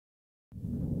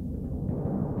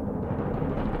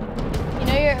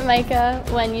at MICA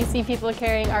when you see people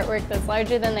carrying artwork that's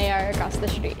larger than they are across the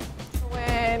street.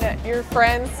 When your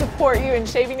friends support you in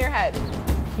shaving your head.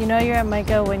 You know you're at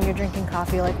MICA when you're drinking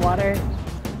coffee like water.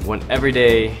 When every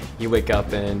day you wake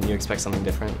up and you expect something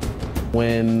different.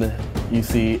 When you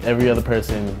see every other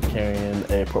person carrying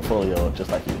a portfolio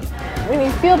just like you. When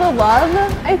you feel the love,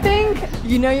 I think.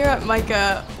 You know you're at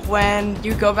MICA when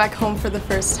you go back home for the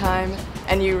first time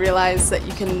and you realize that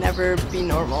you can never be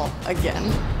normal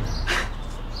again.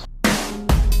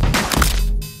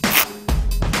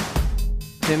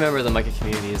 To be a member of the MICA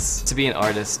community is to be an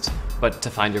artist, but to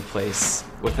find your place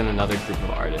within another group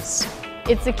of artists.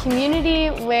 It's a community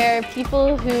where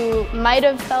people who might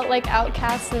have felt like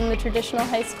outcasts in the traditional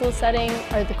high school setting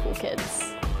are the cool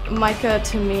kids. MICA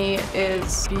to me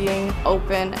is being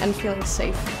open and feeling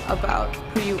safe about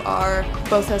who you are,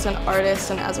 both as an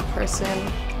artist and as a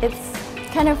person. It's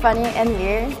kind of funny and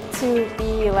weird to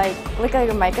be look like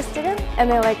a MICA student, and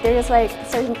then there's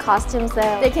certain costumes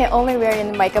that they can only wear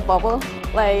in the MICA bubble.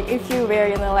 If you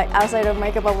wear outside of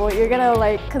MICA bubble, you're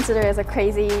gonna consider as a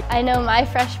crazy. I know my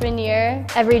freshman year,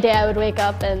 every day I would wake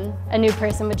up and a new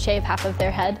person would shave half of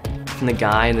their head. And the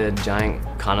guy in the giant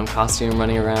condom costume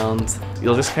running around.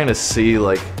 You'll just kind of see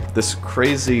this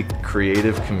crazy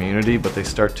creative community, but they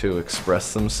start to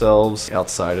express themselves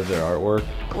outside of their artwork.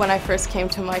 When I first came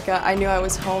to MICA, I knew I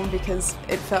was home because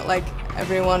it felt like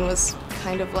everyone was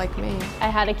kind of like me. I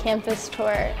had a campus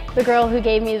tour. The girl who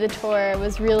gave me the tour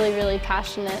was really, really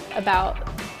passionate about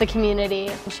the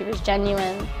community. She was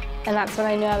genuine, and that's when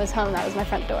I knew I was home. That was my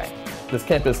front door. This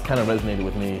campus kind of resonated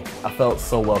with me. I felt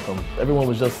so welcome. Everyone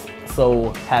was just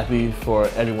so happy for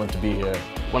everyone to be here.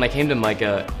 When I came to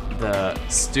MICA, the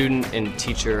student and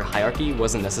teacher hierarchy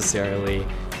wasn't necessarily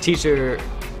teacher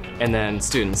and then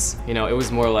students. You know, it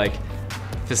was more like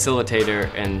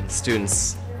facilitator and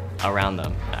students around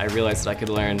them. I realized that I could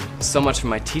learn so much from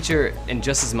my teacher and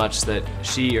just as much that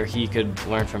she or he could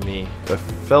learn from me. I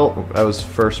felt I was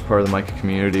first part of the MICA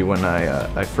community when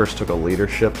I first took a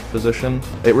leadership position.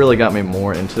 It really got me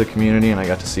more into the community and I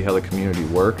got to see how the community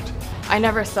worked. I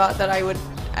never thought that I would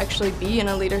actually be in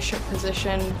a leadership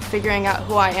position. Figuring out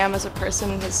who I am as a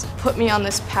person has put me on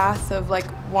this path of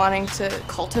wanting to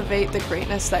cultivate the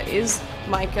greatness that is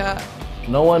MICA.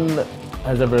 No one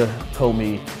has ever told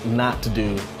me not to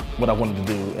do what I wanted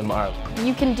to do in my art.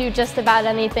 You can do just about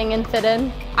anything and fit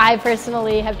in. I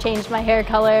personally have changed my hair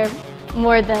color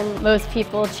more than most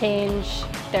people change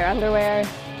their underwear.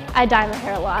 I dye my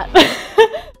hair a lot.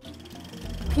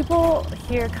 People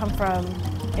here come from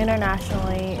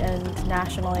internationally and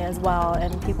nationally as well,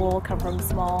 and people come from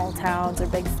small towns or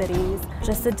big cities.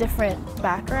 Just the different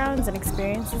backgrounds and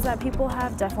experiences that people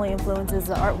have definitely influences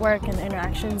the artwork and the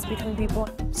interactions between people.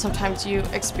 Sometimes you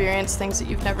experience things that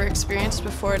you've never experienced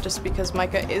before just because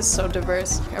MICA is so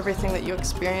diverse. Everything that you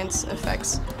experience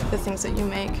affects the things that you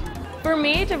make. For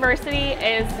me, diversity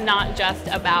is not just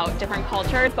about different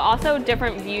cultures, but also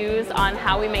different views on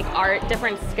how we make art,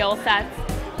 different skill sets,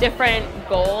 different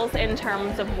goals in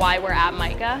terms of why we're at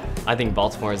MICA. I think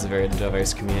Baltimore is a very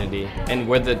diverse community, and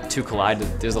where the two collide,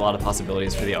 there's a lot of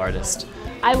possibilities for the artist.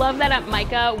 I love that at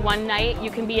MICA, one night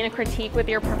you can be in a critique with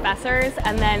your professors,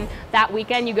 and then that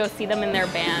weekend you go see them in their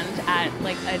band at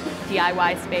a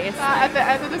DIY space. At the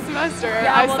end of the semester,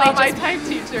 I saw my type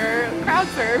teacher crowd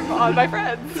surf on my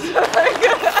friends.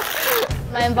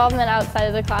 My involvement outside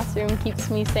of the classroom keeps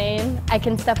me sane. I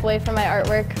can step away from my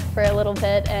artwork for a little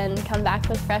bit and come back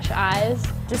with fresh eyes.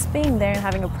 Just being there and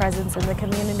having a presence in the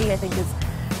community I think is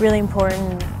really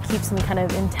important, keeps me kind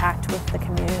of intact with the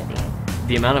community.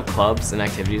 The amount of clubs and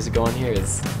activities that go on here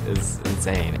is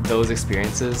insane. Those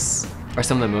experiences are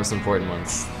some of the most important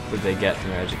ones that they get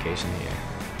from their education here.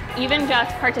 Even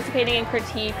just participating in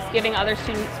critiques, giving other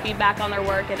students feedback on their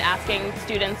work, and asking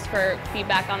students for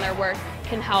feedback on their work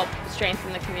can help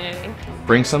strengthen the community.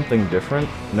 Bring something different,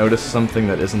 notice something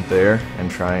that isn't there,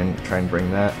 and try and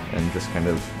bring that and just kind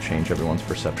of change everyone's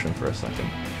perception for a second.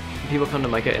 People come to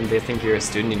MICA and they think you're a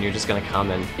student and you're just going to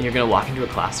come and you're going to walk into a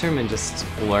classroom and just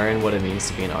learn what it means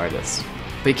to be an artist.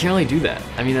 But you can't really do that.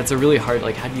 I mean, that's a really hard,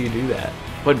 how do you do that?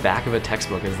 What back of a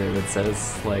textbook is there that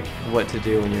says, what to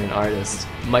do when you're an artist?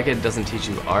 MICA doesn't teach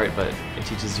you art, but it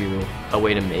teaches you a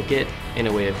way to make it, and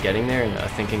a way of getting there, and a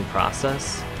thinking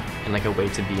process, and a way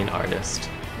to be an artist.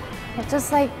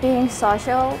 Just being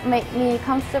social make me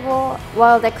comfortable,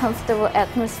 while the comfortable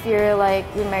atmosphere,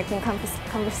 we're making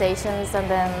conversations, and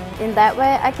then in that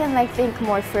way I can think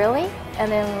more freely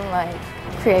and then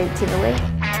creatively.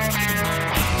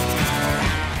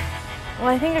 Well,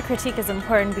 I think a critique is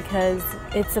important because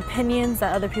it's opinions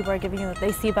that other people are giving you that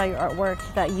they see about your artwork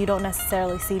that you don't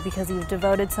necessarily see because you've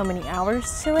devoted so many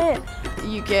hours to it.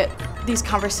 You get these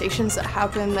conversations that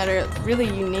happen that are really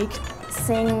unique.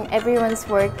 Seeing everyone's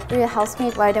work really helps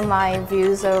me widen my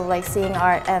views of like seeing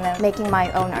art and then making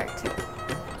my own art too.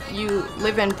 You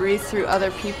live and breathe through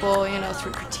other people, you know,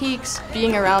 through critiques.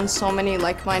 Being around so many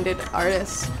like-minded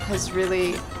artists has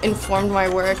really informed my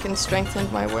work and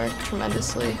strengthened my work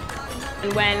tremendously.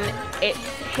 And when it's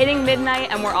hitting midnight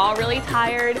and we're all really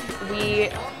tired, we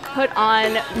put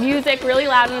on music really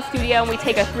loud in the studio and we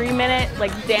take a 3-minute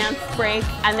dance break,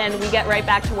 and then we get right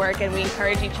back to work and we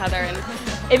encourage each other. And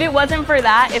if it wasn't for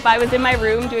that, if I was in my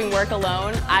room doing work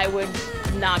alone, I would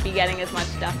not be getting as much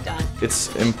stuff done.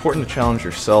 It's important to challenge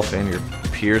yourself and your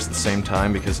peers at the same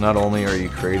time, because not only are you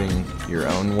creating your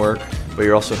own work, but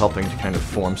you're also helping to kind of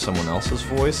form someone else's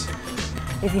voice.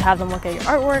 If you have them look at your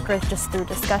artwork or just through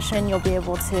discussion, you'll be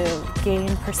able to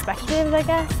gain perspective, I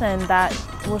guess, and that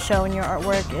will show in your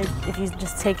artwork if you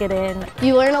just take it in.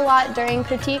 You learn a lot during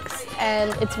critiques, and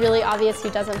it's really obvious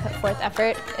who doesn't put forth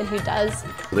effort and who does.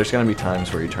 There's going to be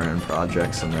times where you turn in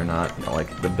projects and they're not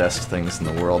like the best things in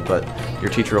the world, but your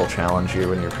teacher will challenge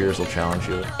you and your peers will challenge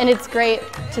you. And it's great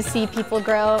to see people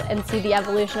grow and see the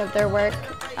evolution of their work.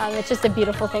 It's just a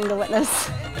beautiful thing to witness.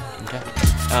 Okay.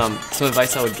 Some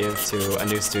advice I would give to a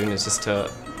new student is just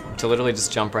to literally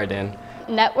just jump right in.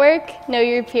 Network, know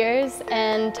your peers,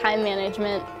 and time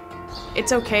management.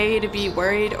 It's okay to be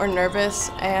worried or nervous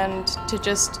and to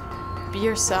just be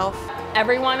yourself.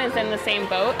 Everyone is in the same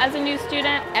boat as a new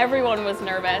student. Everyone was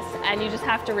nervous, and you just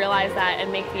have to realize that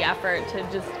and make the effort to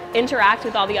just interact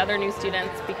with all the other new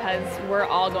students, because we're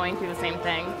all going through the same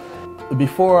thing.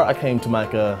 Before I came to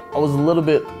MICA, I was a little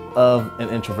bit of an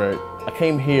introvert. I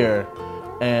came here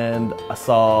and I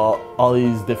saw all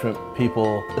these different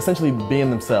people essentially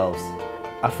being themselves.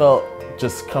 I felt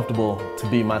just comfortable to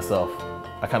be myself.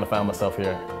 I kind of found myself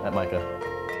here at MICA.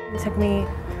 It took me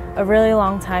a really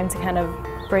long time to kind of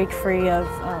break free of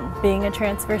being a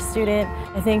transfer student.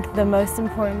 I think the most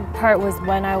important part was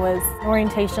when I was an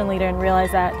orientation leader and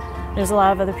realized that there's a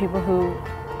lot of other people who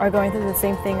are going through the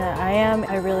same thing that I am.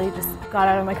 I really just got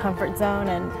out of my comfort zone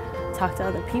and talked to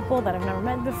other people that I've never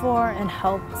met before and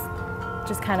helped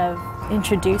just kind of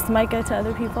introduce MICA to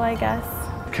other people, I guess.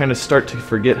 Kind of start to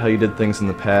forget how you did things in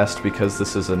the past, because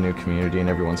this is a new community and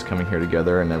everyone's coming here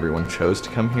together and everyone chose to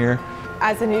come here.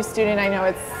 As a new student, I know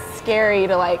it's scary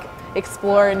to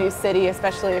explore a new city,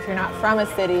 especially if you're not from a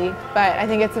city, but I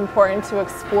think it's important to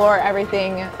explore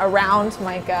everything around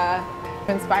MICA,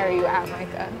 inspire you at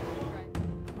MICA.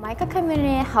 MICA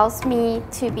community helps me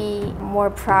to be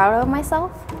more proud of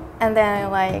myself and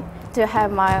then to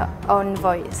have my own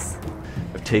voice.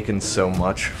 I've taken so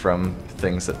much from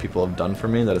things that people have done for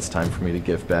me that it's time for me to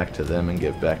give back to them and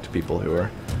give back to people who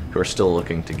are still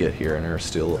looking to get here and are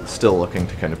still looking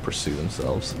to kind of pursue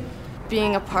themselves.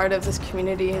 Being a part of this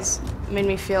community has made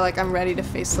me feel like I'm ready to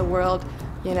face the world,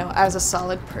 you know, as a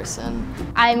solid person.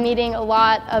 I'm meeting a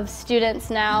lot of students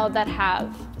now that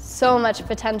have so much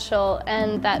potential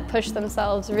and that push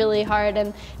themselves really hard,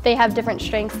 and they have different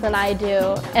strengths than I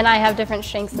do, and I have different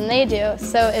strengths than they do.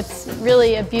 So it's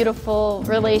really a beautiful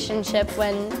relationship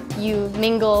when you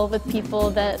mingle with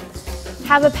people that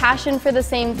have a passion for the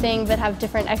same thing but have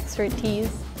different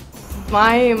expertise.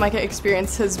 My MICA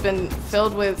experience has been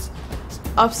filled with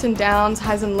ups and downs,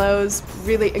 highs and lows,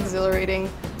 really exhilarating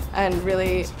and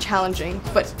really challenging,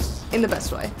 but in the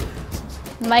best way.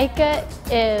 MICA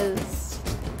is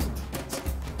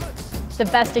the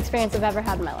best experience I've ever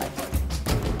had in my life.